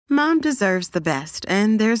Mom deserves the best,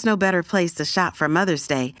 and there's no better place to shop for Mother's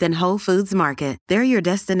Day than Whole Foods Market. They're your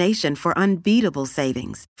destination for unbeatable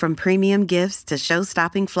savings, from premium gifts to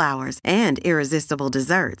show-stopping flowers and irresistible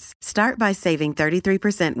desserts. Start by saving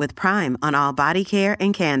 33% with Prime on all body care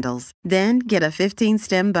and candles. Then get a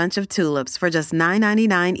 15-stem bunch of tulips for just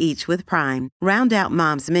 $9.99 each with Prime. Round out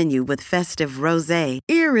Mom's menu with festive rosé,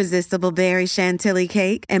 irresistible berry chantilly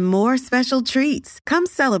cake, and more special treats. Come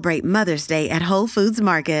celebrate Mother's Day at Whole Foods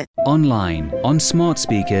Market. Online, on smart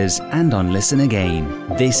speakers, and on Listen Again.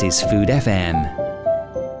 This is Food FM.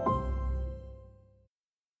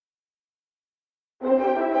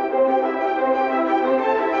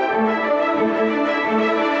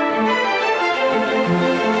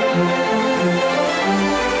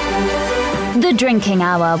 The Drinking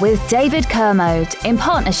Hour with David Kermode in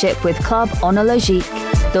partnership with Club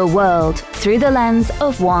Onologique. The world through the lens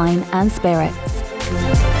of wine and spirits.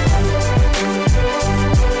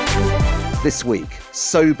 This week,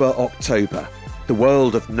 Sober October. The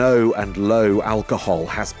world of no and low alcohol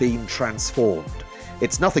has been transformed.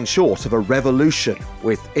 It's nothing short of a revolution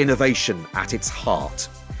with innovation at its heart.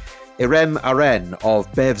 Irem Aren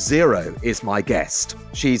of Bev Zero is my guest.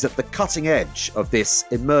 She's at the cutting edge of this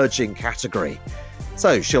emerging category.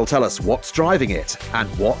 So she'll tell us what's driving it and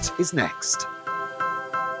what is next.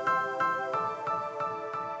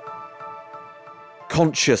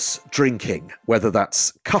 Conscious drinking, whether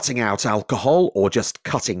that's cutting out alcohol or just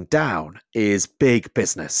cutting down, is big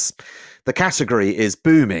business. The category is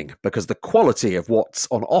booming because the quality of what's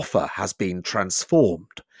on offer has been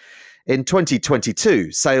transformed. In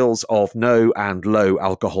 2022, sales of no and low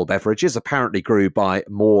alcohol beverages apparently grew by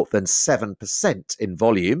more than 7% in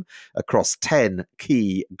volume across 10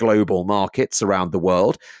 key global markets around the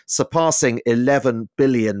world, surpassing $11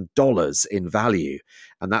 billion in value.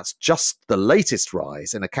 And that's just the latest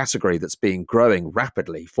rise in a category that's been growing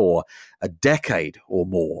rapidly for a decade or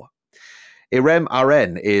more. Irem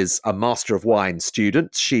Aren is a Master of Wine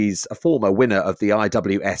student. She's a former winner of the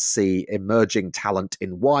IWSC Emerging Talent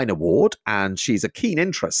in Wine Award, and she's a keen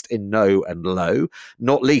interest in no and low,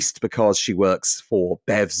 not least because she works for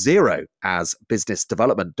Bev Zero as Business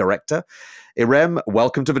Development Director. Irem,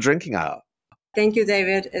 welcome to the Drinking Hour. Thank you,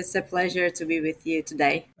 David. It's a pleasure to be with you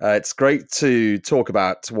today. It's great to talk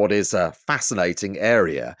about what is a fascinating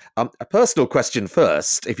area. A personal question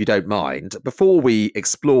first, if you don't mind. Before we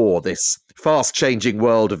explore this fast-changing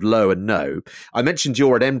world of low and no, I mentioned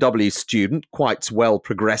you're an MW student, quite well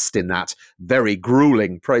progressed in that very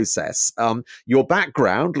grueling process. Your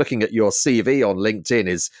background, looking at your CV on LinkedIn,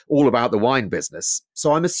 is all about the wine business.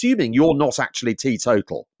 So I'm assuming you're not actually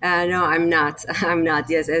teetotal. No, I'm not. I'm not.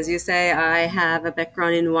 Yes, as you say, I have a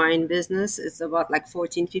background in wine business. It's about like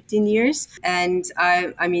 14, 15 years. And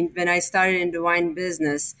I mean, when I started in the wine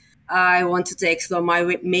business, I wanted to explore.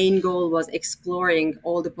 My main goal was exploring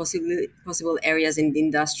all the possible areas in the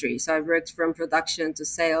industry. So I worked from production to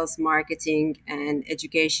sales, marketing, and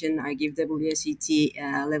education. I give WSET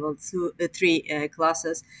level 3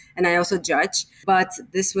 classes, and I also judge. But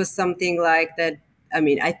this was something like that. I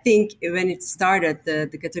mean, I think when it started,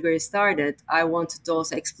 the category started, I wanted to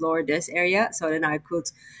also explore this area so that I could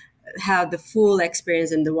have the full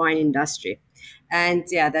experience in the wine industry. And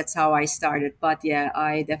yeah, that's how I started. But yeah,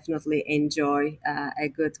 I definitely enjoy a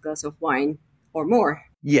good glass of wine or more.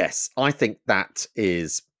 Yes, I think that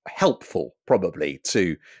is helpful probably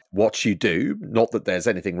to what you do. Not that there's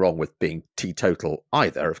anything wrong with being teetotal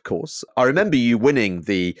either, of course. I remember you winning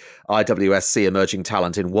the IWSC Emerging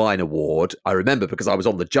Talent in Wine Award. I remember because I was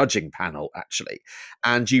on the judging panel, actually.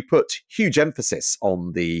 And you put huge emphasis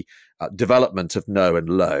on the development of no and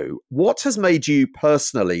low. What has made you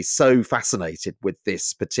personally so fascinated with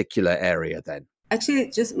this particular area then? Actually,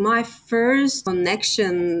 just my first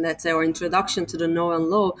connection, let's say, or introduction to the no and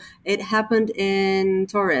low, it happened in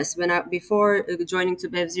Torres. Before joining to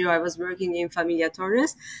Bev Zero, I was working in Familia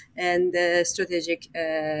Torres and strategic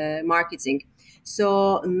marketing.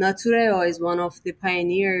 So Natureo is one of the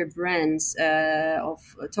pioneer brands of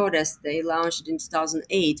Torres. They launched in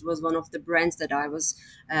 2008. Was one of the brands that I was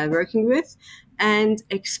working with, and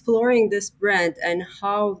exploring this brand and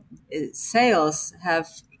how sales have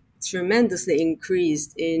tremendously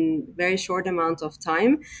increased in very short amount of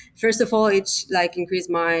time. First of all, it increased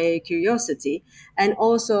my curiosity. And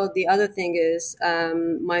also the other thing is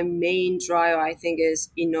my main drive, I think,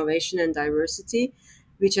 is innovation and diversity,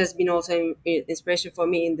 which has been also inspiration for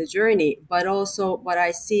me in the journey. But also what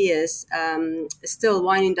I see is still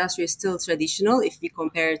wine industry is still traditional if we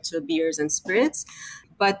compare it to beers and spirits.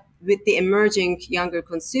 But with the emerging younger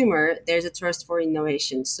consumer, there's a thirst for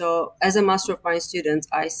innovation. So as a Master of Wine student,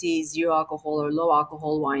 I see zero alcohol or low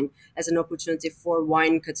alcohol wine as an opportunity for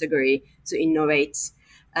wine category to innovate.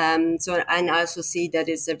 And I also see that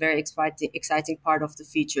it's a very exciting part of the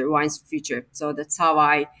future, wine's future. So that's how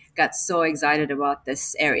I got so excited about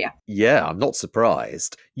this area. Yeah, I'm not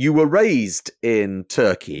surprised. You were raised in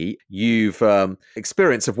Turkey. You've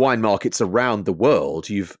experience of wine markets around the world.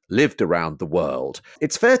 You've lived around the world.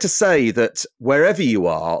 It's fair to say that wherever you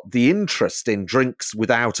are, the interest in drinks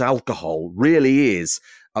without alcohol really is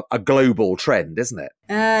a global trend, isn't it?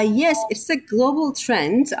 Yes, it's a global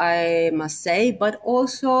trend, I must say, but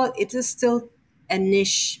also it is still a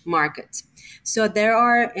niche market. So there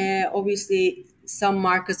are obviously some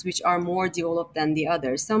markets which are more developed than the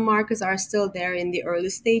others. Some markets are still there in the early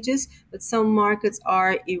stages, but some markets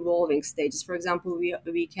are evolving stages. For example,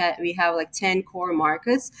 we have like 10 core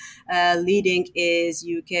markets. Leading is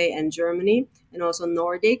UK and Germany, and also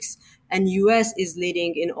Nordics. And US is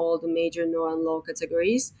leading in all the major no and low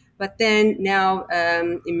categories. But then now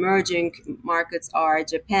emerging markets are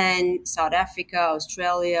Japan, South Africa,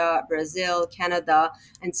 Australia, Brazil, Canada,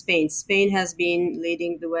 and Spain. Spain has been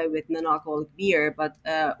leading the way with non-alcoholic beer, but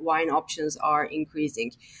wine options are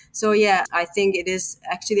increasing. So yeah, I think it is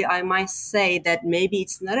actually, I might say that maybe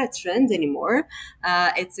it's not a trend anymore.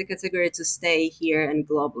 It's a category to stay here and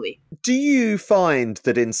globally. Do you find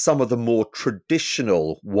that in some of the more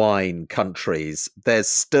traditional wine countries, there's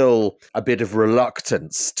still a bit of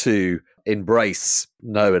reluctance to embrace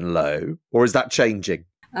no and low, or is that changing?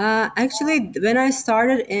 Actually, when I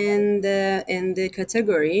started in the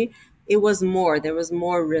category, there was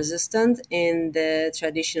more resistant in the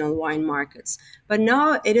traditional wine markets. But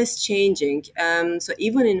now it is changing. So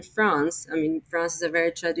even in France, I mean, France is a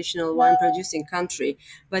very traditional wine producing country.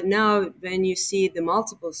 But now when you see the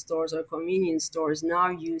multiple stores or convenience stores, now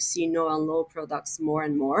you see no and low products more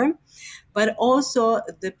and more. But also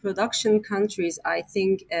the production countries, I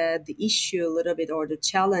think the issue a little bit, or the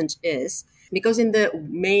challenge is, because in the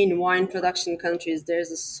main wine production countries,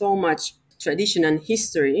 there's so much tradition and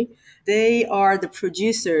history. They are the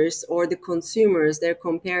producers or the consumers. They're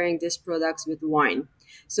comparing these products with wine.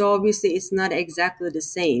 So obviously it's not exactly the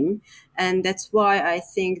same. And that's why I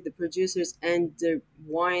think the producers and the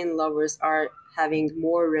wine lovers are having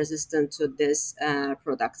more resistance to these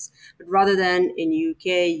products. But rather than in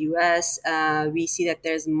UK, US, we see that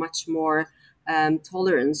there's much more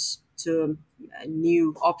tolerance to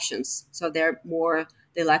new options. So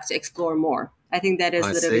they like to explore more. I think that is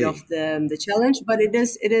a little bit of the challenge, but it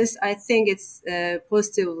is. I think it's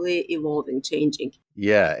positively evolving, changing.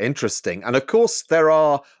 Yeah, interesting. And of course, there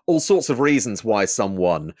are all sorts of reasons why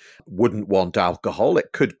someone wouldn't want alcohol.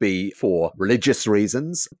 It could be for religious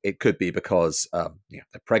reasons. It could be because they're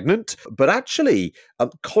pregnant. But actually,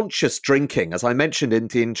 conscious drinking, as I mentioned in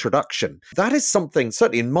the introduction, that is something,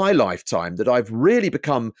 certainly in my lifetime, that I've really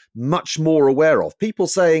become much more aware of. People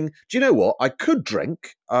saying, do you know what? I could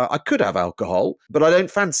drink, I could have alcohol, but I don't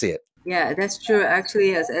fancy it. Yeah, that's true.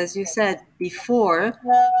 Actually, as you said before,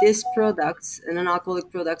 these products, non-alcoholic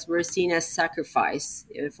products, were seen as sacrifice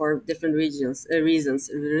for different reasons,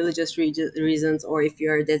 religious reasons, or if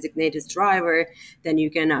you're a designated driver, then you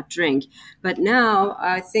cannot drink. But now,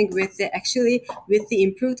 I think with the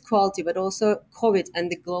improved quality, but also COVID and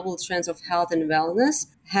the global trends of health and wellness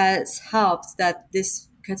has helped that this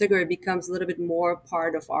category becomes a little bit more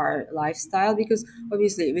part of our lifestyle, because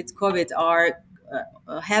obviously with COVID, our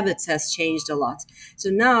habits has changed a lot. So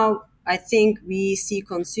now I think we see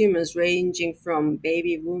consumers ranging from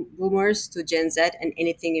baby boomers to Gen Z and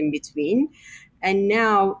anything in between. And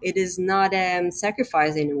now it is not a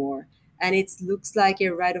sacrifice anymore. And it looks like a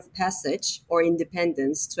rite of passage or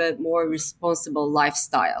independence to a more responsible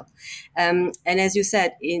lifestyle. And as you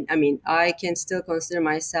said, I can still consider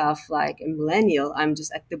myself like a millennial. I'm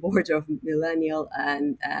just at the border of millennial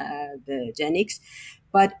and the Gen X.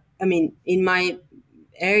 But in my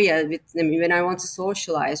area, when I want to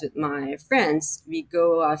socialize with my friends, we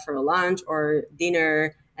go out for a lunch or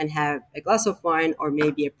dinner and have a glass of wine or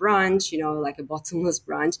maybe a brunch, like a bottomless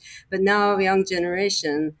brunch. But now young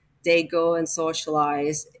generation, they go and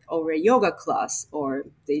socialize over a yoga class or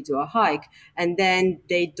they do a hike, and then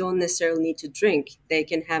they don't necessarily need to drink. They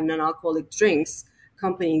can have non-alcoholic drinks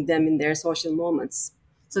accompanying them in their social moments.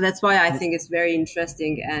 So that's why I think it's very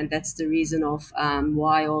interesting, and that's the reason of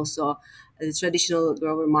why also the traditional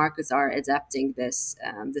grower markets are adapting this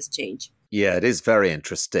change. Yeah, it is very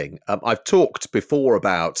interesting. I've talked before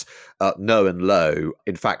about no and low.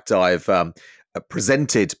 In fact, I've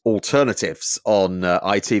presented alternatives on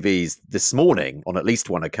ITV's This Morning on at least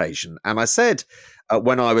one occasion. And I said,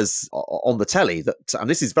 when I was on the telly that, and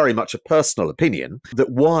this is very much a personal opinion,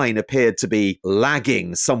 that wine appeared to be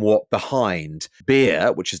lagging somewhat behind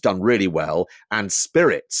beer, which has done really well, and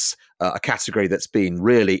spirits, a category that's been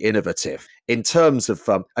really innovative in terms of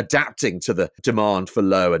adapting to the demand for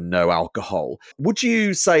low and no alcohol. Would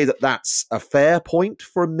you say that that's a fair point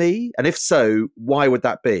from me? And if so, why would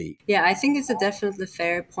that be? Yeah, I think it's a definitely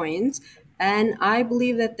fair point. And I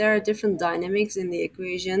believe that there are different dynamics in the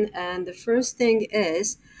equation. And the first thing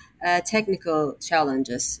is technical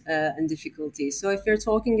challenges and difficulties. So if you're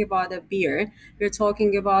talking about a beer, you're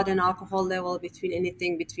talking about an alcohol level between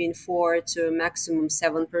anything between 4 to maximum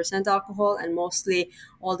 7% alcohol. And mostly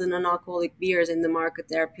all the non-alcoholic beers in the market,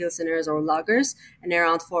 they are pilsners or lagers, and they're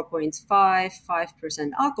around 4.5,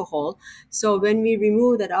 5% alcohol. So when we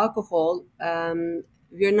remove that alcohol,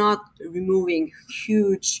 we're not removing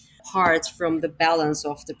huge parts from the balance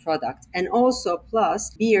of the product. And also,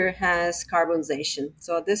 plus, beer has carbonization.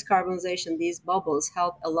 So this carbonization, these bubbles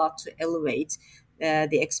help a lot to elevate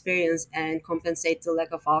the experience and compensate the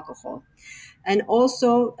lack of alcohol. And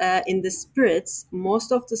also in the spirits,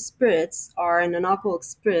 most of the spirits are non-alcoholic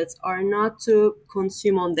spirits are not to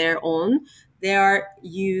consume on their own. They are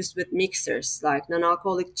used with mixers, like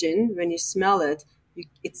non-alcoholic gin. When you smell it,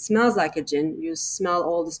 it smells like a gin. You smell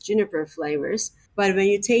all these juniper flavors. But when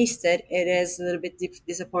you taste it, it is a little bit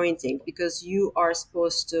disappointing because you are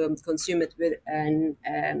supposed to consume it with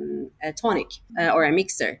a tonic or a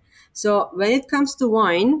mixer. So when it comes to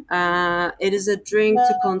wine, it is a drink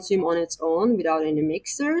to consume on its own without any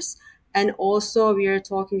mixers. And also we are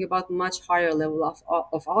talking about much higher level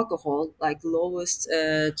of alcohol, like lowest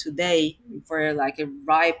today for like a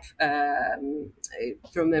ripe,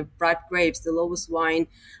 from the ripe grapes, the lowest wine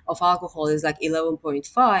of alcohol is like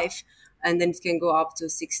 11.5. And then it can go up to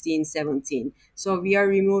 16, 17. So we are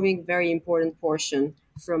removing very important portion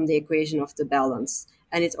from the equation of the balance.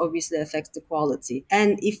 And it obviously affects the quality.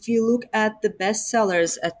 And if you look at the best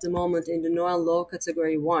sellers at the moment in the no and low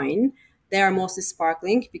category wine, they are mostly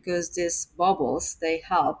sparkling because these bubbles, they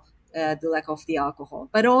help the lack of the alcohol.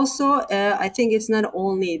 But also, I think it's not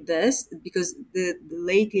only this, because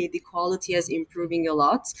lately the quality is improving a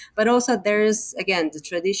lot. But also there is, again, the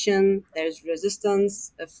tradition, there's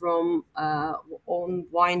resistance from own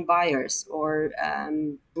wine buyers or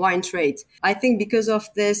wine trade. I think because of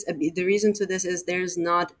this, the reason to this is there's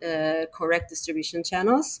not correct distribution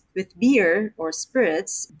channels. With beer or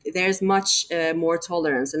spirits, there's much more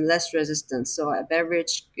tolerance and less resistance. So a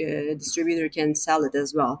beverage distributor can sell it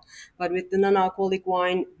as well. But with the non-alcoholic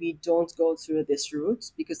wine, we don't go through this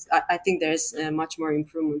route because I think there's much more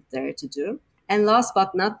improvement there to do. And last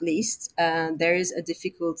but not least, there is a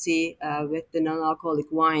difficulty with the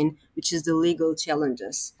non-alcoholic wine, which is the legal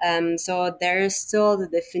challenges. So there is still, the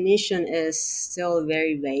definition is still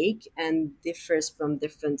very vague and differs from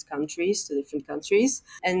different countries to different countries.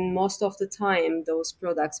 And most of the time, those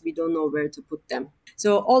products, we don't know where to put them.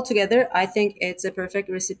 So altogether, I think it's a perfect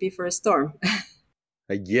recipe for a storm.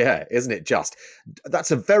 Yeah, isn't it just?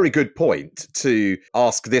 That's a very good point to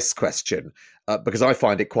ask this question because I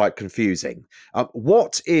find it quite confusing.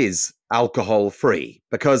 What is alcohol-free?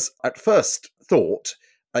 Because at first thought,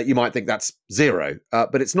 you might think that's zero,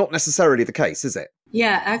 but it's not necessarily the case, is it?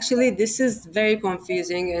 Yeah, actually, this is very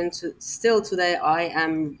confusing. And still today, I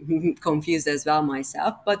am confused as well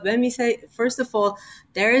myself. But when we say, first of all,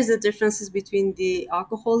 there is a differences between the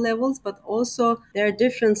alcohol levels, but also there are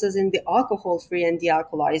differences in the alcohol-free and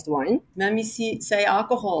dealcoholized wine. When we say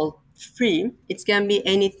alcohol free, it can be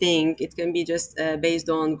anything. It can be just based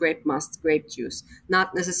on grape must, grape juice.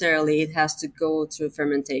 Not necessarily it has to go through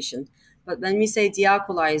fermentation. But when we say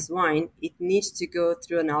dealcoholized wine, it needs to go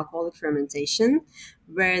through an alcoholic fermentation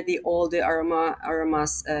where all the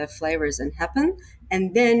aromas, flavors and happen.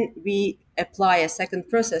 And then we apply a second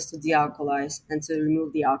process to dealcoholize and to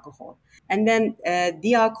remove the alcohol. And then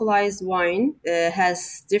dealcoholized wine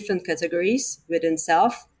has different categories within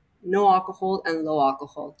itself, no alcohol and low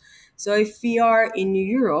alcohol. So if we are in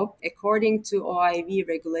Europe, according to OIV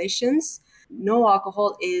regulations, no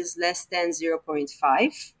alcohol is less than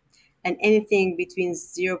 0.5. And anything between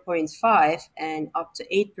 0.5 and up to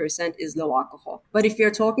 8% is low alcohol. But if you're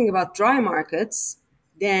talking about dry markets,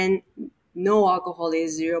 then no alcohol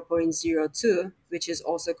is 0.02, which is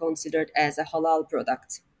also considered as a halal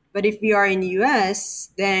product. But if we are in US,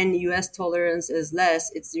 then US tolerance is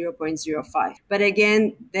less, it's 0.05. But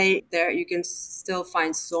again, there you can still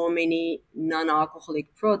find so many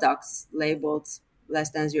non-alcoholic products labeled less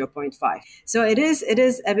than 0.5. So it is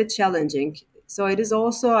a bit challenging. So it is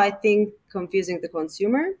also, I think, confusing the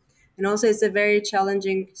consumer. And also it's a very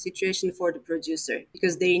challenging situation for the producer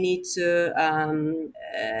because they need to,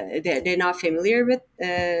 they're not familiar with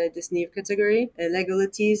this new category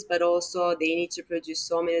legalities, but also they need to produce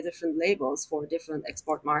so many different labels for different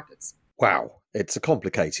export markets. Wow, it's a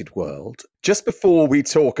complicated world. Just before we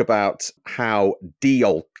talk about how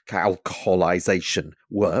de-alcoholization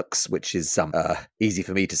works, which is easy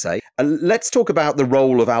for me to say, let's talk about the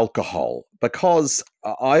role of alcohol, because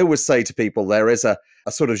I always say to people there is a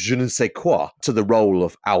sort of je ne sais quoi to the role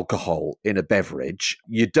of alcohol in a beverage.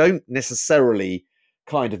 You don't necessarily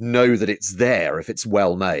kind of know that it's there if it's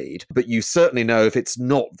well made, but you certainly know if it's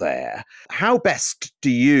not there. How best do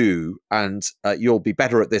you, and you'll be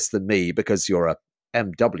better at this than me because you're a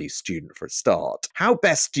MW student for a start, how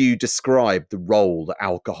best do you describe the role that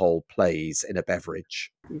alcohol plays in a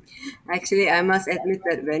beverage? Actually, I must admit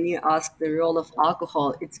that when you asked the role of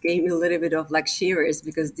alcohol, it gave me a little bit of like shivers,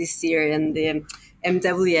 because this year in the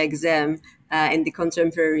MW exam, in the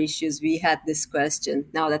contemporary issues, we had this question.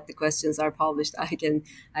 Now that the questions are published, I can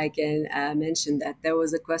mention that there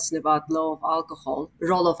was a question about role of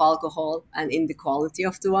alcohol, and in the quality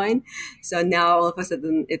of the wine. So now all of a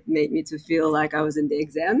sudden, it made me to feel like I was in the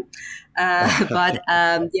exam.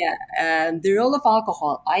 The role of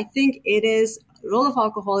alcohol, I think role of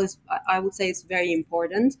alcohol is, I would say, it's very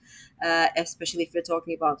important, especially if we're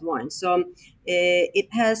talking about wine. So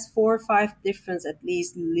it has 4 or 5 different, at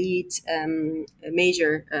least, lead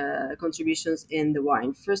major contributions in the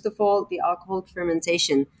wine. First of all, the alcoholic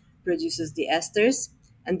fermentation produces the esters,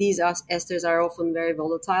 and these esters are often very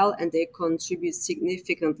volatile, and they contribute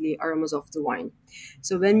significantly aromas of the wine.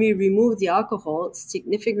 So when we remove the alcohol,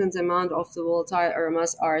 significant amount of the volatile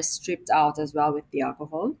aromas are stripped out as well with the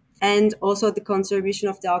alcohol. And also the contribution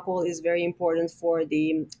of the alcohol is very important for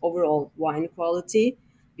the overall wine quality,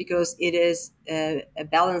 because it is a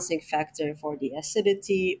balancing factor for the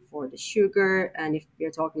acidity, for the sugar, and if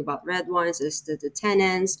we're talking about red wines, it's the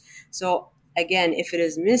tannins. So again, if it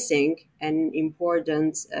is missing, an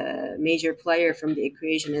important major player from the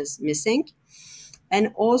equation is missing.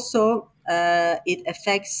 And also it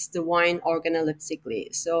affects the wine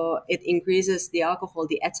organoleptically. So it increases the alcohol,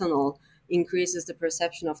 the ethanol, increases the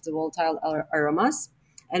perception of the volatile aromas.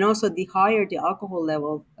 And also the higher the alcohol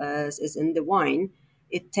level is in the wine,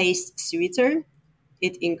 it tastes sweeter,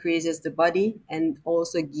 it increases the body, and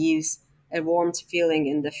also gives a warmth feeling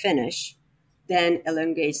in the finish, then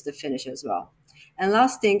elongates the finish as well. And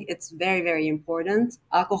last thing, it's very, very important,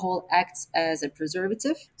 alcohol acts as a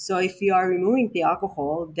preservative. So if you are removing the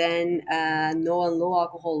alcohol, then no and low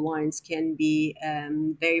alcohol wines can be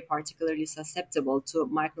very particularly susceptible to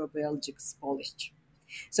microbiological spoilage.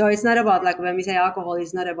 So it's not about, like, when we say alcohol,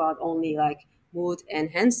 it's not about only like mood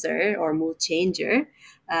enhancer or mood changer.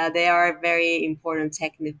 They are very important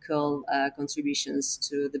technical contributions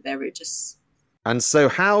to the beverages. And so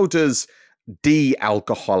how does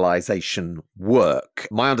de-alcoholization work?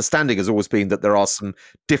 My understanding has always been that there are some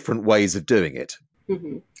different ways of doing it.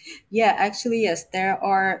 Mm-hmm. Yeah, actually, yes, there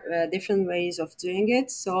are different ways of doing it.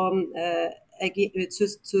 So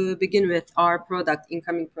to begin with, our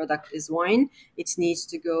incoming product is wine. It needs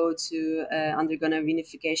to go to undergo a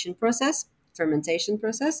vinification process, fermentation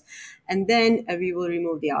process, and then we will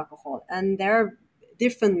remove the alcohol. And there are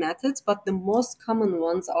different methods, but the most common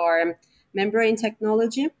ones are membrane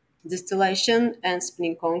technology, distillation, and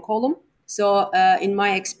spinning cone column. So in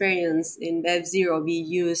my experience in Bev0, we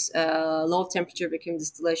use low temperature vacuum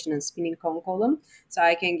distillation and spinning cone column. So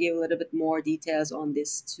I can give a little bit more details on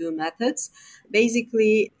these 2 methods.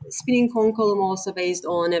 Basically, spinning cone column also based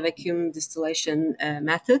on a vacuum distillation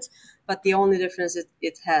method, but the only difference is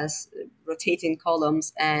it has rotating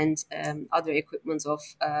columns and other equipments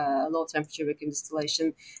of low temperature vacuum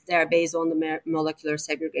distillation. They are based on the molecular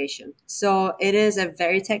segregation. So it is a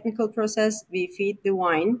very technical process. We feed the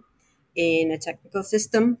wine in a technical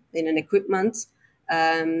system, in an equipment,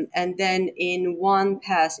 and then in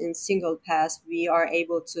single pass, we are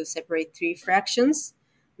able to separate 3 fractions,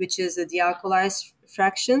 which is a dealcoholized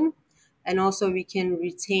fraction, and also we can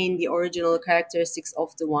retain the original characteristics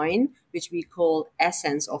of the wine, which we call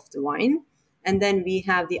essence of the wine, and then we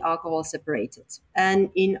have the alcohol separated.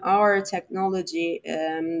 And in our technology,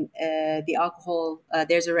 the alcohol,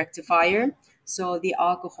 there's a rectifier. So the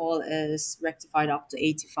alcohol is rectified up to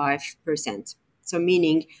 85%. So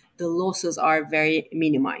meaning the losses are very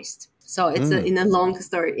minimized. So it's in a long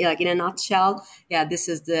story, like in a nutshell, this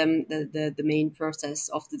is the main process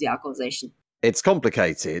of the dealcoholization. It's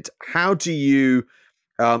complicated. How do you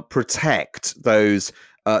protect those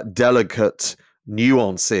delicate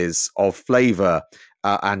nuances of flavor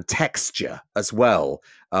and texture as well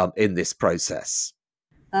in this process?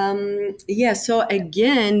 Yeah, so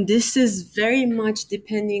again, this is very much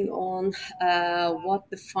depending on what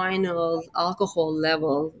the final alcohol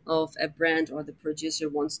level of a brand or the producer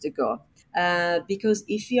wants to go. Because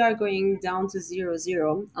if we are going down to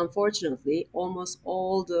 0, unfortunately, almost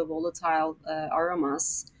all the volatile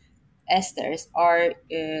aromas esters are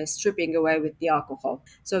stripping away with the alcohol.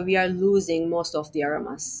 So we are losing most of the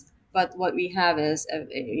aromas. But what we have is,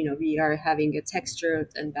 we are having a textured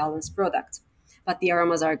and balanced product, but the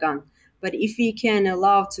aromas are gone. But if we can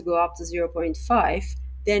allow to go up to zero point 0.5,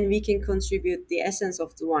 then we can contribute the essence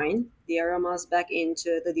of the wine, the aromas back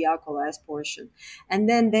into the dealcoholized portion. And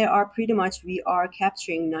then they are pretty much, we are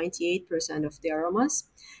capturing 98% of the aromas.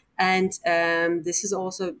 And this is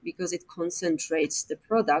also because it concentrates the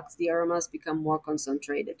product, the aromas become more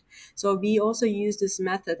concentrated. So we also use this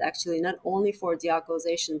method actually not only for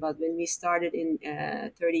dealcoholization, but when we started in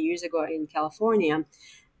 30 years ago in California,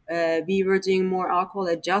 we were doing more alcohol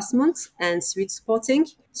adjustments and sweet spotting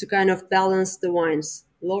to kind of balance the wines,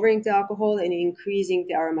 lowering the alcohol and increasing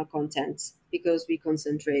the aroma content because we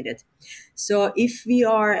concentrated. So if we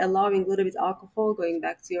are allowing a little bit alcohol, going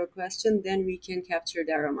back to your question, then we can capture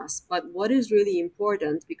the aromas. But what is really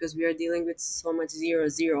important, because we are dealing with so much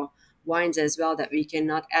 0 wines as well that we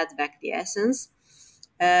cannot add back the essence,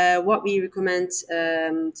 what we recommend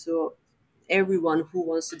to everyone who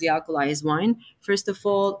wants to dealcoholize wine. First of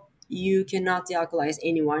all, you cannot dealcoholize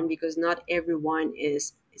any wine because not every wine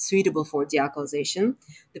is suitable for dealcoholization.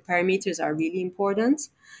 The parameters are really important,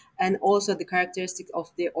 and also the characteristic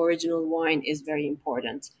of the original wine is very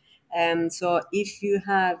important. So if you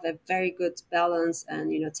have a very good balance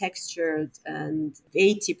and textured and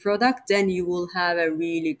weighty product, then you will have a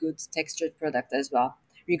really good textured product as well,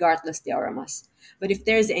 regardless the aromas. But if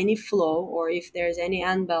there's any flow or if there's any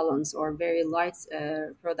unbalance or very light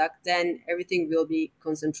product, then everything will be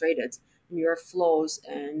concentrated. Your flows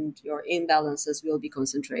and your imbalances will be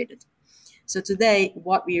concentrated. So today,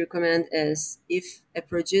 what we recommend is if a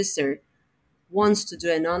producer wants to do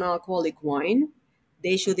a non-alcoholic wine,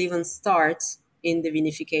 they should even start in the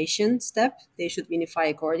vinification step. They should vinify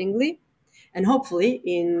accordingly. And hopefully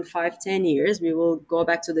in 5-10 years, we will go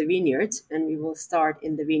back to the vineyard and we will start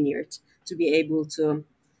in the vineyard to be able to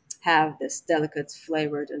have this delicate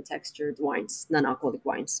flavored and textured wines, non-alcoholic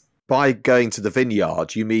wines. By going to the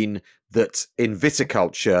vineyard, you mean that in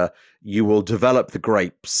viticulture, you will develop the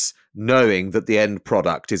grapes knowing that the end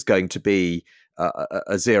product is going to be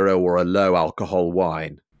a 0 or a low alcohol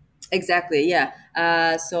wine? Exactly, yeah.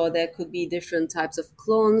 So there could be different types of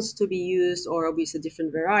clones to be used, or obviously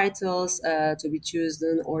different varietals to be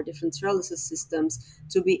chosen, or different trellisis systems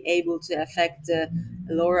to be able to affect the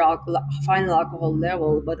lower final alcohol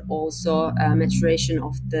level, but also maturation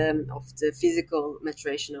of the physical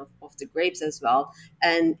maturation of the grapes as well,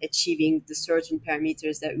 and achieving the certain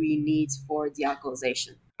parameters that we need for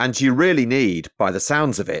dealcoholization. And you really need, by the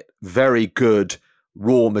sounds of it, very good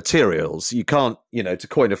raw materials. You can't, to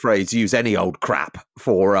coin a phrase, use any old crap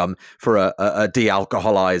for a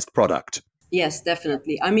de-alcoholized product. Yes,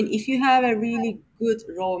 definitely. I mean, if you have a really good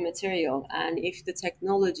raw material and if the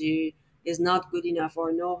technology is not good enough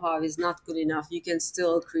or know-how is not good enough, you can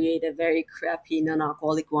still create a very crappy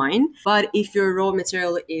non-alcoholic wine. But if your raw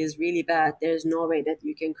material is really bad, there's no way that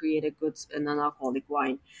you can create a good non-alcoholic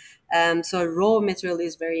wine. So raw material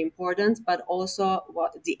is very important, but also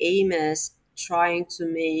what the aim is trying to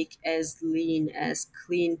make as lean, as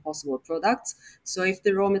clean possible products. So if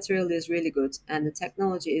the raw material is really good and the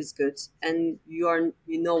technology is good and you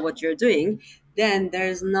know what you're doing, then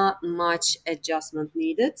there's not much adjustment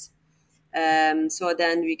needed. So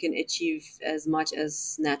then we can achieve as much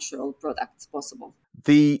as natural products possible.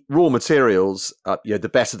 The raw materials, the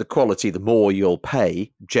better the quality, the more you'll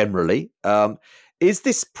pay generally. Is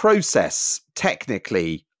this process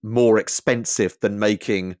technically more expensive than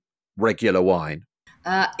making regular wine?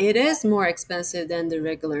 It is more expensive than the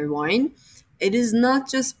regular wine. It is not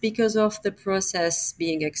just because of the process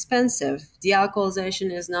being expensive.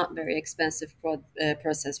 Dealcoholization is not very expensive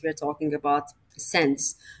process. We're talking about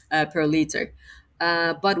cents per liter.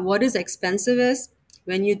 But what is expensive is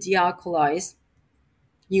when you dealcoholize,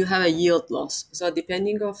 you have a yield loss. So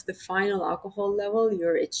depending of the final alcohol level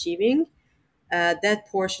you're achieving, that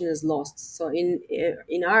portion is lost. So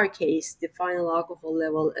in our case, the final alcohol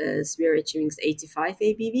level is we're achieving 85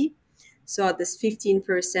 ABV. So this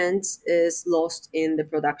 15% is lost in the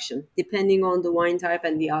production, depending on the wine type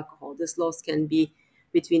and the alcohol. This loss can be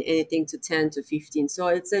between anything to 10 to 15. So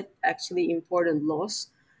it's an actually important loss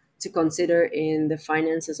to consider in the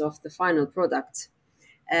finances of the final product.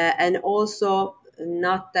 And also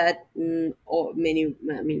not that or many.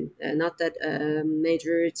 I mean, not that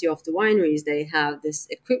majority of the wineries they have this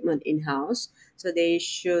equipment in house, so they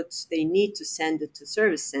need to send it to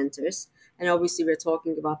service centers, and obviously we're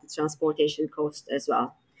talking about the transportation cost as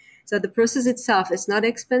well. So the process itself is not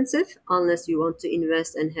expensive unless you want to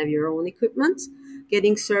invest and have your own equipment.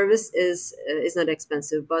 Getting service is not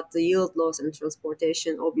expensive, but the yield loss and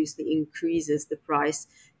transportation obviously increases the price.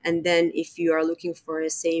 And then if you are looking for a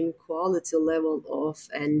same quality level of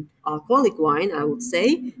an alcoholic wine, I would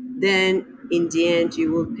say, then in the end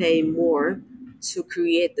you will pay more to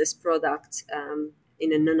create this product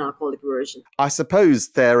in a non-alcoholic version. I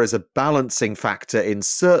suppose there is a balancing factor in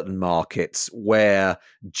certain markets where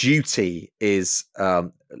duty is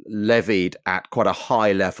levied at quite a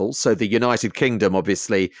high level. So the United Kingdom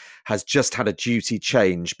obviously has just had a duty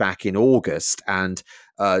change back in August, and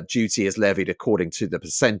duty is levied according to the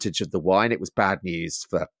percentage of the wine. It was bad news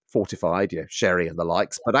for fortified, sherry and the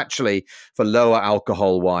likes, but actually for lower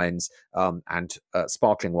alcohol wines and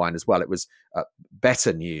sparkling wine as well, it was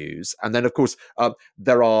better news. And then, of course,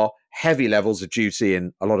 there are heavy levels of duty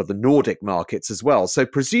in a lot of the Nordic markets as well. So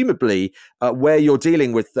presumably, where you're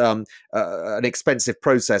dealing with an expensive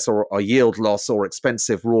process or a yield loss or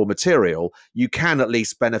expensive raw material, you can at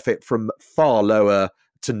least benefit from far lower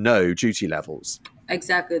to no duty levels.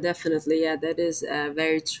 Exactly, definitely. Yeah, that is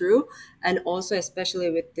very true. And also,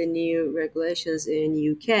 especially with the new regulations in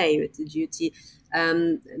UK with the duty,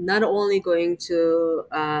 not only going to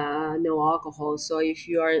no alcohol. So if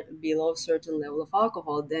you are below a certain level of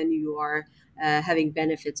alcohol, then you are having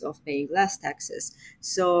benefits of paying less taxes.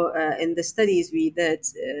 So in the studies we did,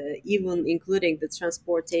 even including the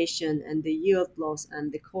transportation and the yield loss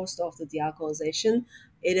and the cost of the dealcoholization,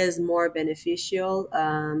 it is more beneficial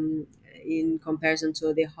in comparison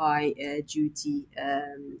to the high duty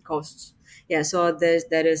costs. Yeah, so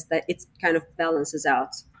that it kind of balances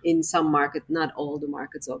out in some markets, not all the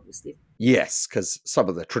markets, obviously. Yes, because some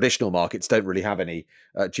of the traditional markets don't really have any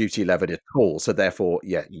duty levied at all. So therefore,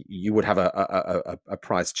 you would have a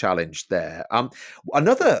price challenge there.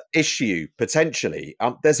 Another issue, potentially,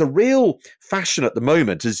 there's a real fashion at the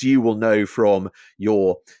moment, as you will know from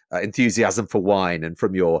your enthusiasm for wine and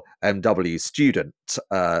from your MW student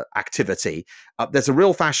activity. There's a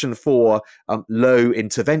real fashion for low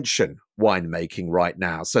intervention winemaking right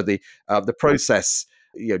now. So the process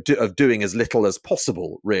of doing as little as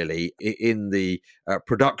possible, really, in the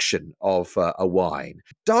production of a wine.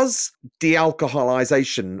 Does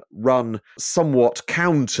dealcoholization run somewhat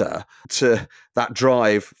counter to that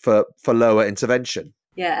drive for lower intervention?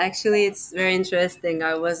 Yeah, actually, it's very interesting.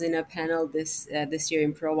 I was in a panel this year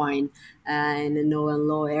in ProWine in the no and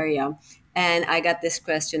low area, and I got this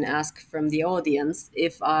question asked from the audience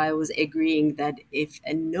if I was agreeing that if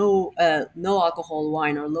a no alcohol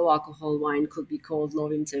wine or low alcohol wine could be called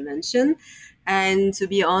low intervention. And to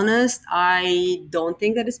be honest, I don't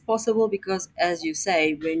think that is possible because, as you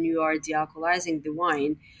say, when you are dealcoholizing the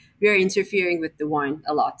wine, we are interfering with the wine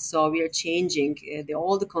a lot. So we are changing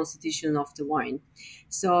all the constitution of the wine.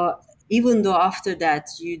 So even though after that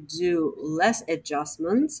you do less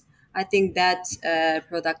adjustments, I think that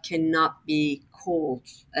product cannot be called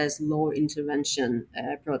as low intervention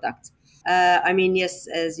product. I mean, yes,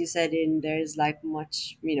 as you said, there's like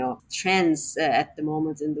much, trends at the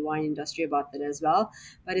moment in the wine industry about that as well.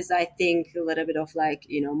 But it's, I think, a little bit of like,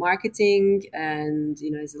 marketing and,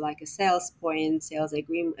 it's like a sales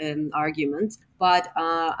agreement, argument. But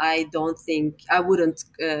I wouldn't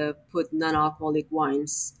put non-alcoholic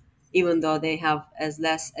wines, even though they have as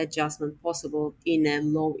less adjustment possible, in a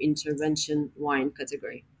low intervention wine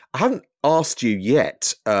category. I haven't asked you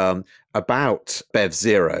yet about Bev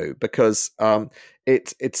Zero because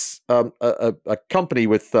it's a company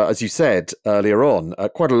with, as you said earlier on,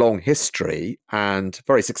 quite a long history and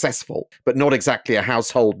very successful, but not exactly a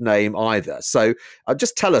household name either. So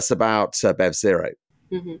just tell us about Bev Zero.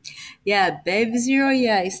 Mm-hmm. Yeah, Bev Zero,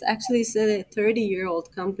 it's actually a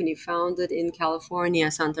 30-year-old company founded in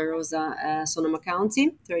California, Santa Rosa, Sonoma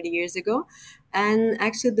County, 30 years ago. And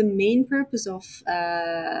actually the main purpose of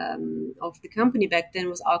the company back then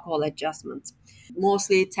was alcohol adjustment,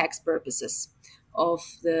 mostly tax purposes of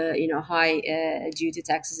the high duty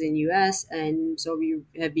taxes in US. And so we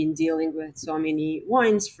have been dealing with so many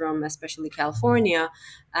wines from especially California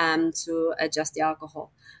to adjust the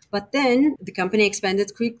alcohol. But then the company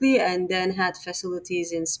expanded quickly and then had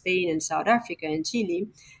facilities in Spain and South Africa and Chile.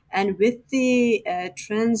 And with the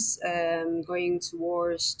trends going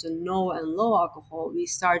towards the no and low alcohol, we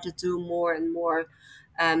started to do more and more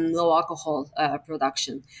low alcohol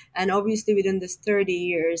production. And obviously within this 30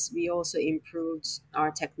 years, we also improved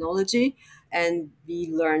our technology. and we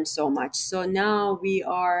learned so much. So now we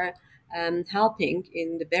are helping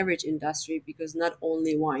in the beverage industry, because not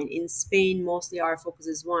only wine. In Spain, mostly our focus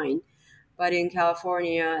is wine. But in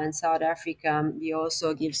California and South Africa, we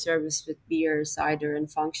also give service with beer, cider, and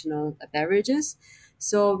functional beverages.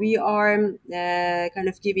 So we are kind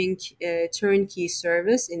of giving turnkey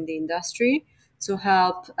service in the industry to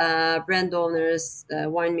help brand owners,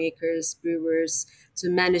 winemakers, brewers to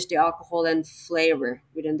manage the alcohol and flavor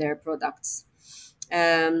within their products.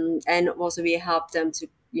 And also we help them to,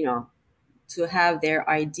 to have their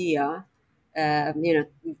idea,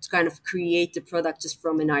 to kind of create the product just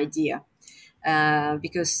from an idea.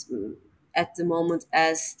 Because at the moment,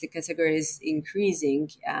 as the category is increasing,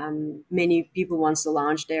 many people want to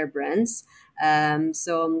launch their brands.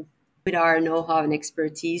 So with our know-how and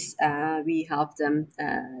expertise, we help them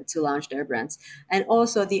to launch their brands. And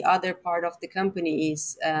also the other part of the company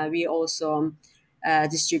is we also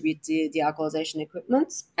distribute the alcoholization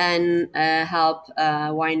equipment and help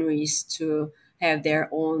wineries to have their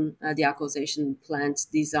own dealcoholization plant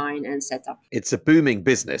design and setup. It's a booming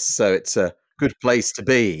business, so it's a good place to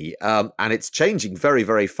be, and it's changing very,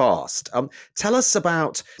 very fast. Tell us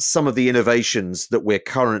about some of the innovations that we're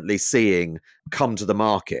currently seeing come to the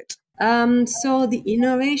market. So the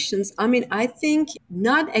innovations, I think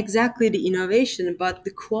not exactly the innovation, but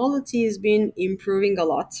the quality has been improving a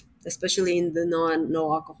lot, especially in the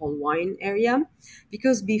no alcohol wine area,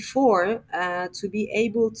 because before to be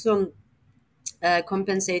able to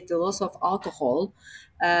compensate the loss of alcohol,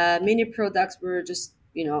 many products were just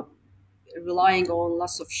relying on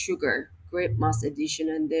lots of sugar, grape must addition,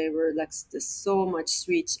 and they were like so much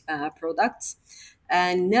sweet products.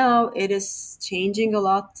 And now it is changing a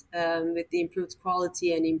lot with the improved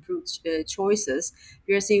quality and improved choices.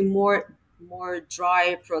 We are seeing more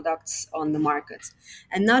dry products on the market,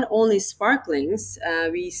 and not only sparklings.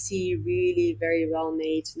 We see really very well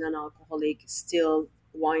made non-alcoholic still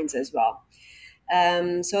wines as well.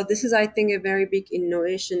 So this is, I think, a very big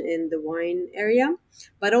innovation in the wine area.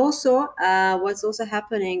 But also, what's also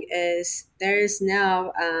happening is there is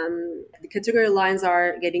now the category lines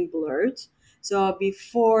are getting blurred. So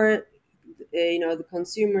before, the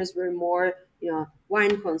consumers were more,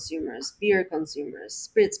 wine consumers, beer consumers,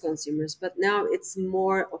 spirits consumers. But now it's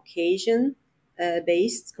more occasion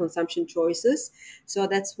based consumption choices. So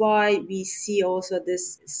that's why we see also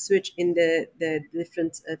this switch in the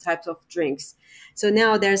different types of drinks. So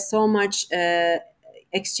now there's so much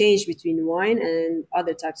exchange between wine and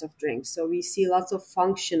other types of drinks. So we see lots of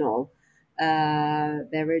functional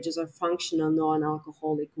beverages or functional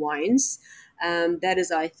non-alcoholic wines. That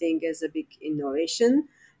is, I think, is a big innovation.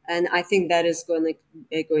 And I think that is going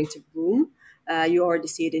to boom. You already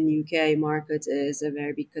see it in UK market is a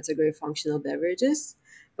very big category of functional beverages,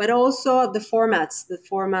 but also the formats. The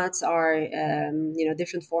formats are,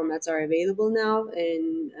 different formats are available now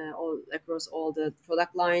in across all the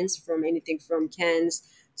product lines, from anything from cans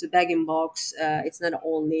to bag and box. It's not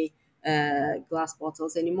only glass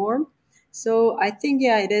bottles anymore. So I think,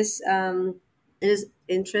 it is. It is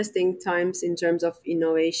interesting times in terms of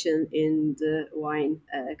innovation in the wine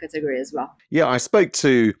category as well. Yeah, I spoke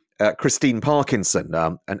to Christine Parkinson,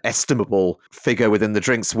 an estimable figure within the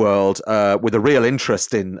drinks world with a real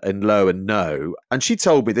interest in low and no. And she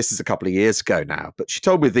told me, this is a couple of years ago now, but she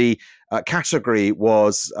told me the category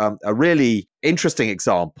was a really interesting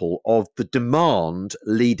example of the demand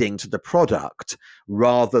leading to the product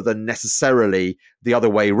rather than necessarily the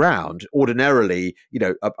other way round. Ordinarily,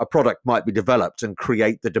 a product might be developed and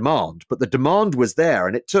create the demand, but the demand was there,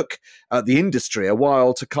 and it took the industry a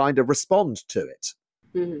while to kind of respond to it.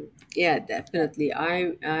 Mm-hmm. Yeah, definitely.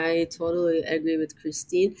 I totally agree with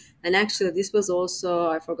Christine. And actually, this was also,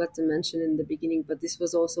 I forgot to mention in the beginning, but this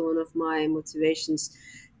was also one of my motivations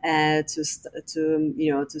to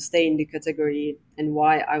stay in the category, and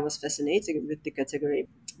why I was fascinated with the category,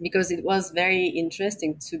 because it was very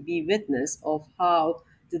interesting to be witness of how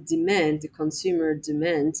the consumer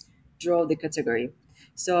demand, drove the category.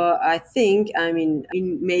 So I think,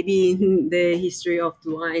 maybe in the history of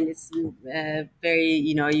the wine, it's very,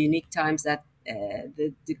 unique times that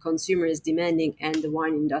the consumer is demanding and the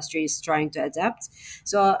wine industry is trying to adapt.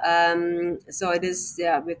 So it is,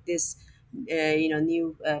 with this,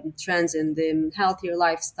 new trends in the healthier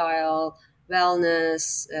lifestyle,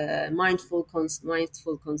 wellness, mindful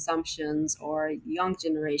consumptions, or young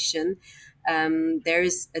generation. There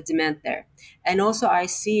is a demand there. And also I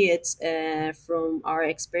see it from our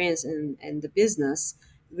experience in the business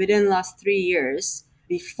within the last 3 years.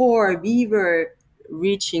 Before, we were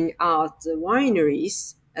reaching out the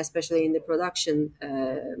wineries, especially in the production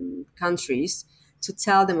countries, to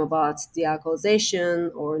tell them about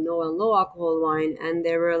de-alcoholization or no and low alcohol wine, and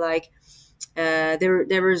they were like,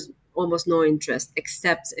 there was almost no interest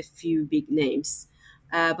except a few big names.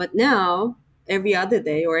 But now, every other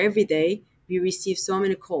day or every day, we receive so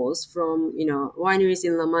many calls from, wineries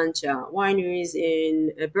in La Mancha, wineries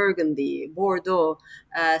in Burgundy, Bordeaux,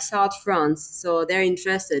 South France. So they're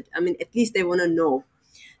interested. I mean, at least they want to know.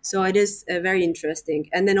 So it is very interesting.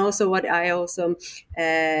 And then also what I also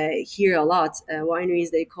hear a lot,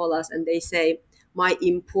 wineries, they call us and they say, my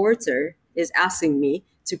importer is asking me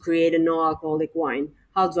to create a no-alcoholic wine.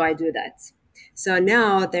 How do I do that? So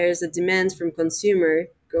now there's a demand from consumer,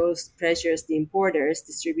 goes pressures the importers,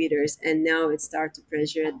 distributors, and now it starts to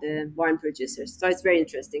pressure the wine producers. So it's very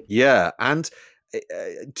interesting. Yeah, and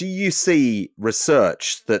do you see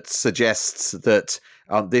research that suggests that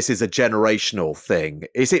this is a generational thing?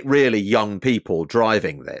 Is it really young people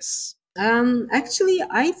driving this? Actually,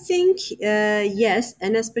 I think yes,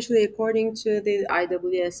 and especially according to the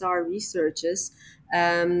IWSR researches,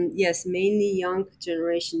 yes, mainly young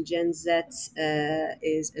generation Gen Z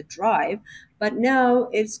is a drive, but now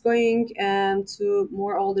it's going to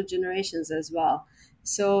more older generations as well.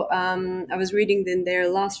 So I was reading in their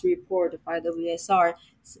last report of IWSR,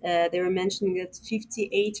 they were mentioning that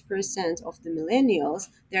 58% of the millennials,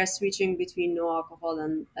 they are switching between no alcohol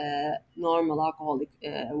and normal alcoholic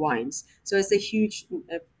wines. So it's a huge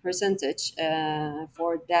percentage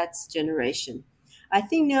for that generation. I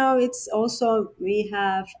think now it's also we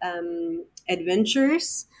have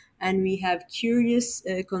adventurers and we have curious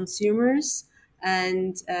consumers,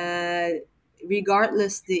 and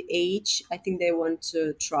regardless the age, I think they want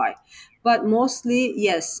to try. But mostly,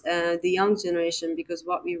 yes, the young generation, because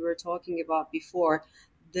what we were talking about before,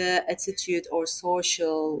 the attitude or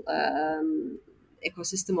social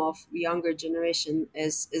ecosystem of younger generation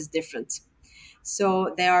is different.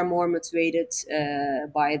 So they are more motivated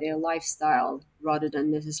by their lifestyle rather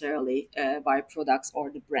than necessarily by products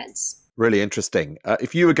or the brands. Really interesting.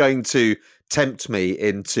 If you were going to tempt me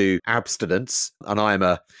into abstinence, and I'm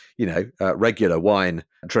a regular wine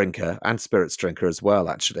drinker and spirits drinker as well,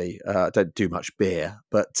 actually, I don't do much beer,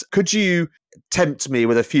 but could you tempt me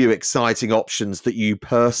with a few exciting options that you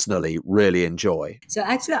personally really enjoy? So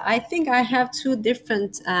actually, I think I have two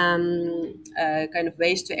different kind of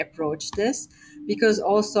ways to approach this, because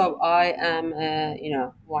also I am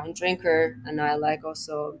a wine drinker and I like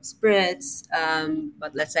also spirits,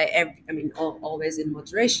 but let's say always in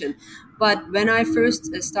moderation. But when I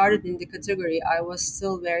first started in the category, I was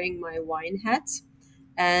still wearing my wine hat,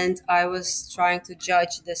 and I was trying to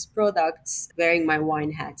judge this products wearing my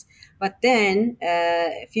wine hat. But then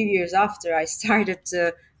a few years after, I started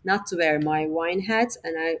to not to wear my wine hat,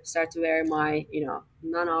 and I started to wear my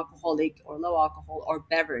non-alcoholic or low alcohol or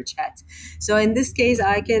beverage hat. So in this case,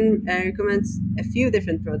 I can recommend a few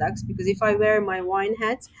different products, because if I wear my wine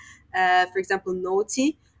hat, for example,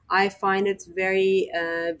 Noti, I find it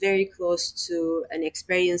very close to an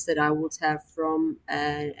experience that I would have from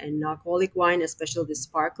an alcoholic wine, especially the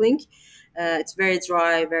sparkling. It's very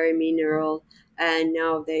dry, very mineral, and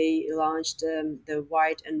now they launched the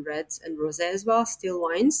white and red and rosé as well, still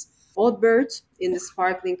wines. Old Bird in the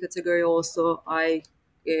sparkling category also, I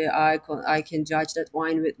can judge that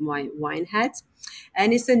wine with my wine hat.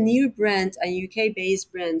 And it's a new brand, a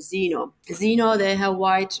UK-based brand, Zeno. Zeno, they have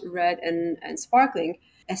white, red, and sparkling.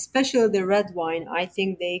 Especially the red wine, I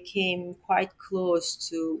think they came quite close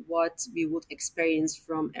to what we would experience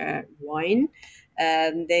from a wine.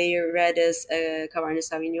 They read as Cabernet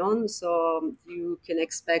Sauvignon, so you can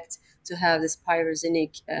expect to have this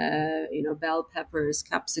pyrozinic, bell peppers,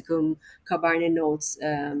 capsicum, Cabernet notes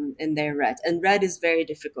in their red. And red is very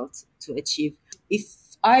difficult to achieve.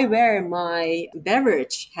 If I wear my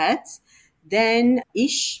beverage hat, then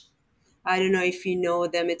Ish, I don't know if you know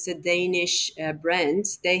them. It's a Danish brand.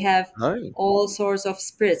 They have all sorts of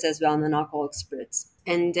spirits as well, non-alcoholic spirits.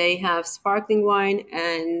 And they have sparkling wine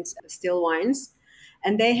and still wines.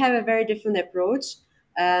 And they have a very different approach.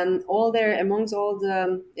 Amongst all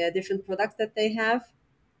the different products that they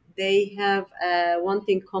have one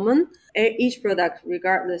thing common. Each product,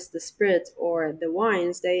 regardless the spirit or the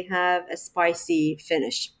wines, they have a spicy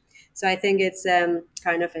finish. So I think it's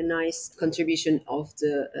kind of a nice contribution of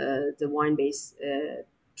the wine-based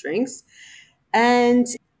drinks. And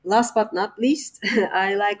last but not least,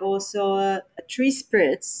 I like also Three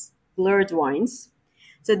Spirits blurred wines.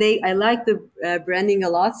 So I like the branding a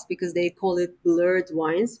lot, because they call it blurred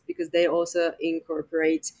wines, because they also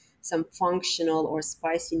incorporate some functional or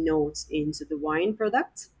spicy notes into the wine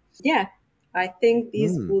product. Yeah, I think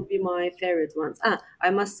these will be my favorite ones. I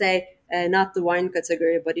must say, not the wine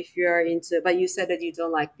category, but if you are but you said that you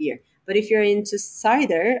don't like beer. But if you're into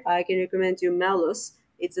cider, I can recommend you Malus.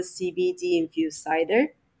 It's a CBD infused cider.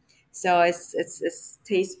 So it's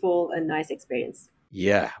tasteful and nice experience.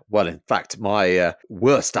 Yeah, well, in fact, my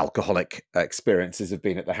worst alcoholic experiences have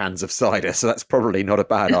been at the hands of cider, so that's probably not a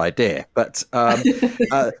bad idea. But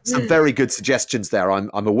some very good suggestions there. I'm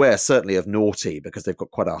aware certainly of Naughty because they've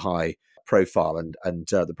got quite a high profile, and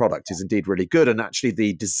the product is indeed really good. And actually,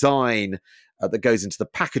 the design that goes into the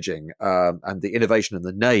packaging and the innovation and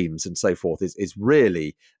the names and so forth is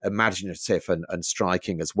really imaginative and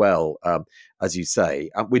striking as well, as you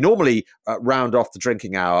say. We normally round off the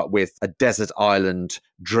drinking hour with a desert island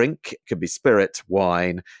drink. It can be spirit,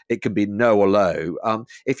 wine, it can be no or low.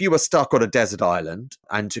 If you were stuck on a desert island,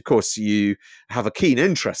 and of course you have a keen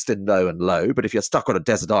interest in no and low, but if you're stuck on a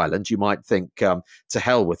desert island, you might think, to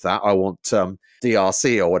hell with that, I want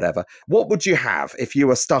DRC or whatever. What would you have if you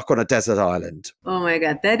were stuck on a desert island? Oh my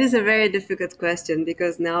God, that is a very difficult question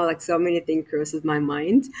because now like so many things crosses my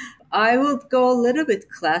mind. I would go a little bit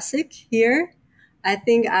classic here. I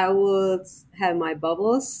think I would have my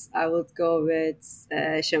bubbles. I would go with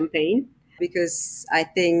champagne because I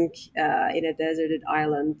think in a deserted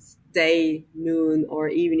island, day, noon, or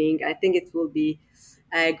evening, I think it will be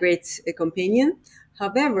a great companion.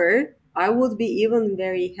 However, I would be even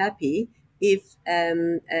very happy if a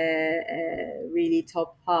really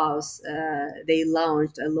top house they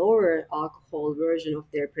launched a lower alcohol version of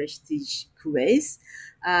their prestige cuvées,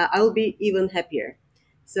 I will be even happier.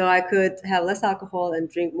 So I could have less alcohol and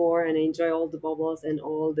drink more and enjoy all the bubbles and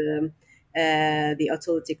all the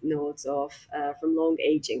autolytic notes of from long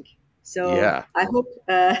aging. So Yeah. I hope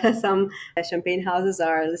some champagne houses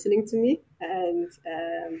are listening to me and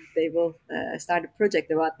they will start a project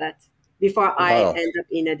about that before I end up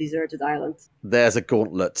in a deserted island. There's a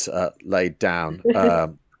gauntlet laid down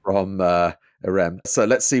from Irem. So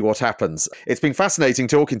let's see what happens. It's been fascinating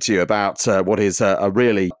talking to you about what is a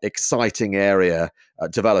really exciting area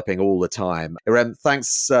developing all the time. Irem,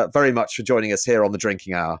 thanks very much for joining us here on The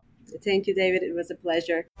Drinking Hour. Thank you, David. It was a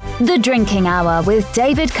pleasure. The Drinking Hour with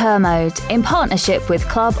David Kermode in partnership with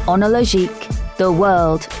Club Onologique. The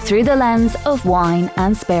world through the lens of wine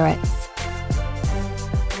and spirits.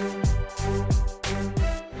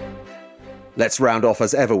 Let's round off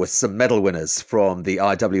as ever with some medal winners from the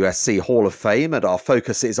IWSC Hall of Fame, and our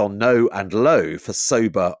focus is on no and low for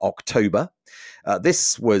Sober October.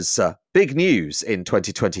 This was big news in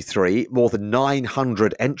 2023. More than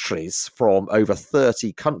 900 entries from over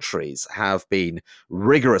 30 countries have been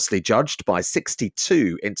rigorously judged by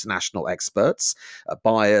 62 international experts,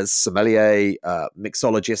 buyers, sommelier,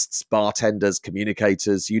 mixologists, bartenders,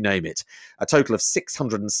 communicators, you name it. A total of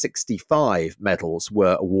 665 medals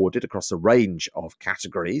were awarded across a range of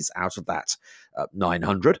categories out of that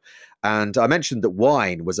 900. And I mentioned that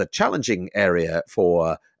wine was a challenging area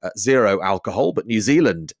for zero alcohol, but New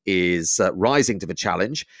Zealand is rising to the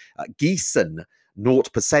challenge. Gießen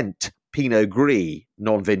 0% Pinot Gris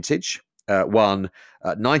non-vintage won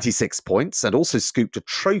 96 points and also scooped a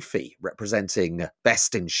trophy representing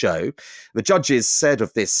best in show. The judges said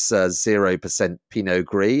of this 0% Pinot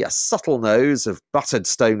Gris, a subtle nose of buttered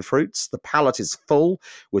stone fruits. The palate is full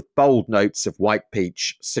with bold notes of white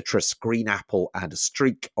peach, citrus, green apple, and a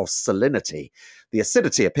streak of salinity. The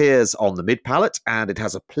acidity appears on the mid-palate and it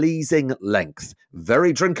has a pleasing length.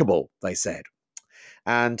 Very drinkable, they said.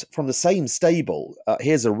 And from the same stable,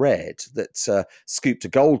 here's a red that scooped a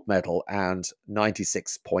gold medal and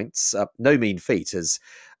 96 points. No mean feat, as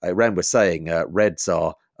Ren was saying, reds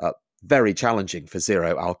are very challenging for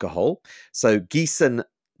zero alcohol. So Gießen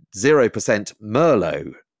 0%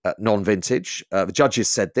 Merlot non-vintage. The judges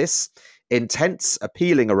said this. Intense,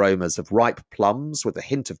 appealing aromas of ripe plums with a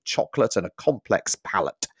hint of chocolate and a complex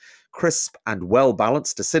palate. Crisp and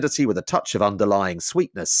well-balanced acidity with a touch of underlying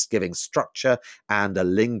sweetness, giving structure and a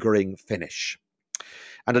lingering finish.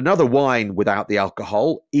 And another wine without the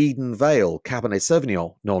alcohol, Eden Vale Cabernet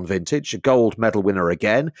Sauvignon non-vintage, a gold medal winner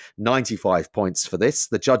again, 95 points for this.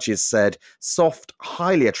 The judges said soft,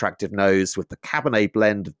 highly attractive nose with the Cabernet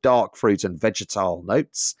blend of dark fruit and vegetal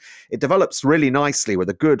notes. It develops really nicely with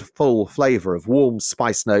a good full flavour of warm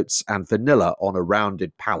spice notes and vanilla on a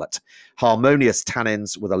rounded palate. Harmonious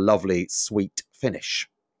tannins with a lovely sweet finish.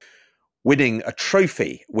 Winning a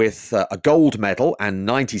trophy with a gold medal and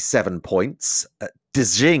 97 points, De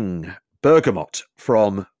Zing Bergamot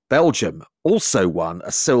from Belgium also won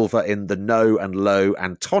a silver in the no and low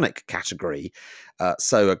and tonic category.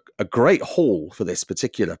 So a great haul for this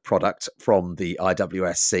particular product from the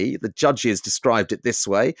IWSC. The judges described it this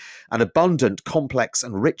way: an abundant, complex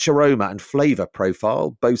and rich aroma and flavour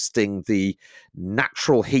profile boasting the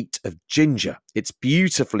natural heat of ginger. It's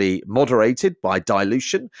beautifully moderated by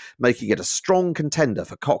dilution, making it a strong contender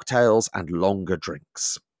for cocktails and longer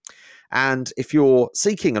drinks. And if you're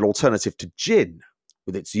seeking an alternative to gin,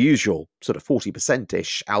 with its usual sort of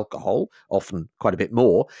 40%-ish alcohol, often quite a bit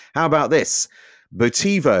more, how about this?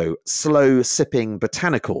 Botivo Slow Sipping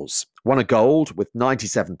Botanicals won a gold with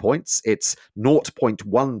 97 points. It's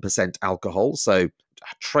 0.1% alcohol, so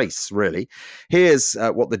a trace, really. Here's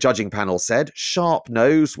what the judging panel said. Sharp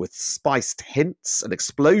nose with spiced hints, an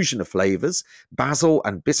explosion of flavours. Basil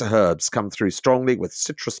and bitter herbs come through strongly with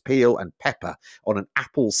citrus peel and pepper on an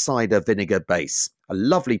apple cider vinegar base. A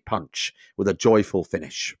lovely punch with a joyful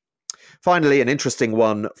finish. Finally, an interesting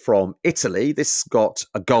one from Italy. This got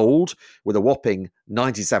a gold with a whopping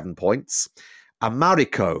 97 points.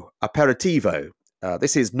 Amarico Aperitivo.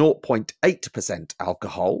 This is 0.8%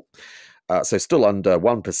 alcohol, so still under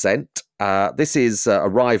 1%. This is a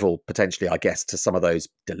rival, potentially, I guess, to some of those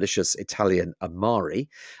delicious Italian Amari.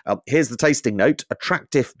 Here's the tasting note.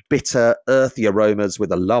 Attractive, bitter, earthy aromas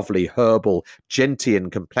with a lovely herbal gentian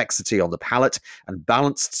complexity on the palate and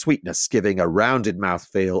balanced sweetness, giving a rounded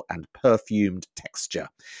mouthfeel and perfumed texture.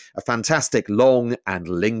 A fantastic, long and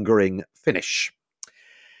lingering finish.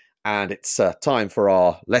 And it's time for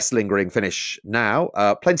our less lingering finish now.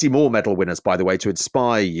 Plenty more medal winners, by the way, to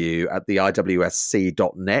inspire you at the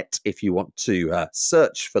IWSC.net if you want to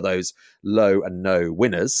search for those low and no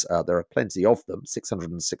winners. There are plenty of them,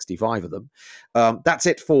 665 of them. That's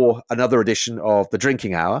it for another edition of The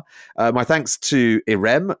Drinking Hour. My thanks to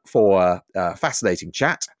Irem for a fascinating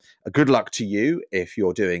chat. Good luck to you if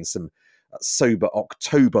you're doing some sober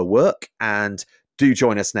October work. And do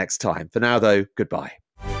join us next time. For now, though, goodbye.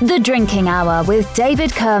 The Drinking Hour with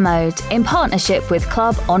David Kermode in partnership with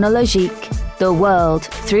Club Onologique. The world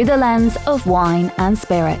through the lens of wine and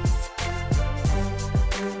spirits.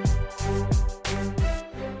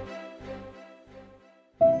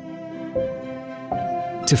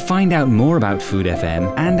 To find out more about Food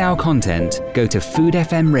FM and our content, go to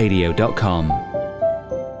foodfmradio.com.